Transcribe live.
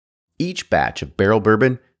Each batch of barrel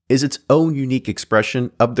bourbon is its own unique expression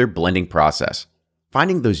of their blending process,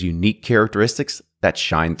 finding those unique characteristics that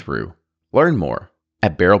shine through. Learn more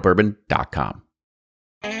at barrelbourbon.com.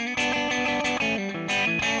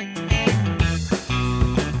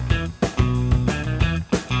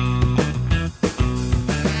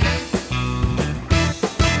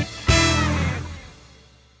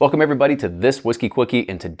 Welcome everybody to this Whiskey Quickie,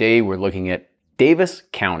 and today we're looking at Daviess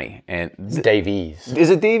County. And it's Daviess. Is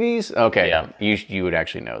it Daviess? Okay, yeah. You would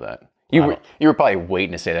actually know that. You were probably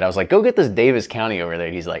waiting to say that. I was like, go get this Daviess County over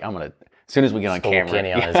there. He's like, I'm gonna, as soon as we get on camera.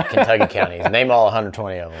 Kenny on his Kentucky counties. Name all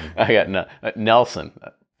 120 of them. I got Nelson.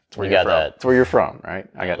 That's where you're from. That's where you're from, right?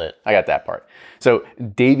 I got that part. So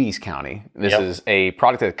Daviess County. This is a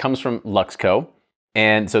product that comes from Luxco.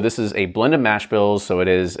 And so this is a blend of mash bills. So it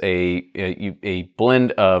is a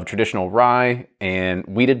blend of traditional rye and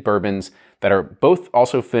wheated bourbons that are both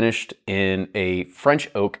also finished in a French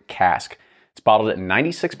Oak cask. It's bottled at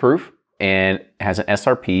 96 proof and has an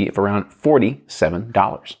SRP of around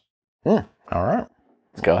 $47. All right.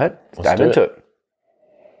 Let's go ahead. Let's dive into it.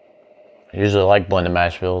 I usually like blended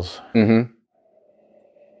mash bills. Mm-hmm.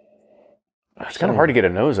 It's kind of hard to get a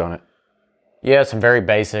nose on it. Yeah, some very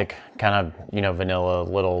basic, kind of, vanilla,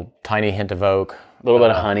 little tiny hint of oak. A little bit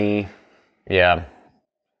of honey. Yeah.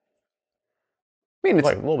 I mean, it's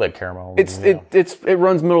like a little bit of caramel. It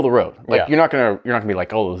runs middle of the road. Like you're not gonna be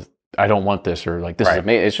like, oh, I don't want this, or like this is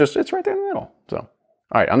amazing. It's right there in the middle. So, all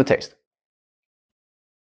right, on the taste.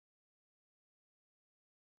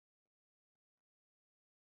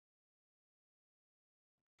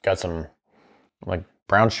 Got some like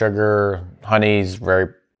brown sugar, honey's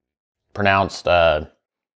very pronounced,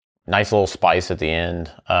 nice little spice at the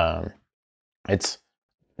end. It's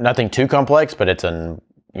nothing too complex, but it's a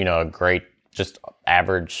great, just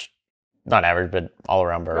average, not average, but all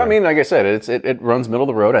around bourbon. I mean, like I said, it runs middle of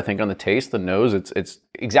the road. I think on the taste, the nose, it's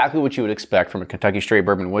exactly what you would expect from a Kentucky straight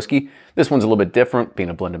bourbon whiskey. This one's a little bit different, being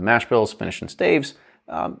a blend of mash bills, finished in staves.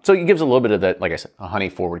 So it gives a little bit of that, like I said, a honey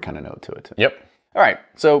forward kind of note to it too. Yep. All right,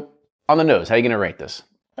 so on the nose, how are you gonna rate this?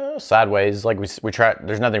 Sideways, like we try.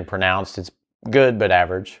 There's nothing pronounced. It's good but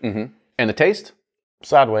average. Mm-hmm. And the taste?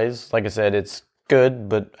 Sideways, like I said, it's good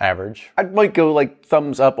but average. I might go like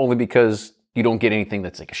thumbs up only because you don't get anything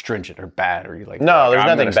that's like astringent or bad, or you like. No, there's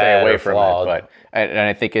nothing bad stay away or from flawed. it, and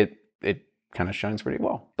I think it kind of shines pretty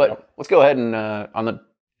well. But let's go ahead and on the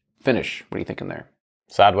finish. What are you thinking there?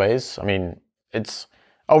 Sideways. I mean,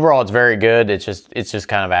 overall it's very good. It's just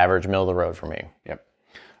kind of average, middle of the road for me. Yep.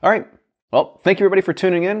 All right. Well, thank you everybody for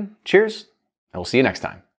tuning in. Cheers, and we'll see you next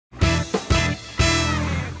time.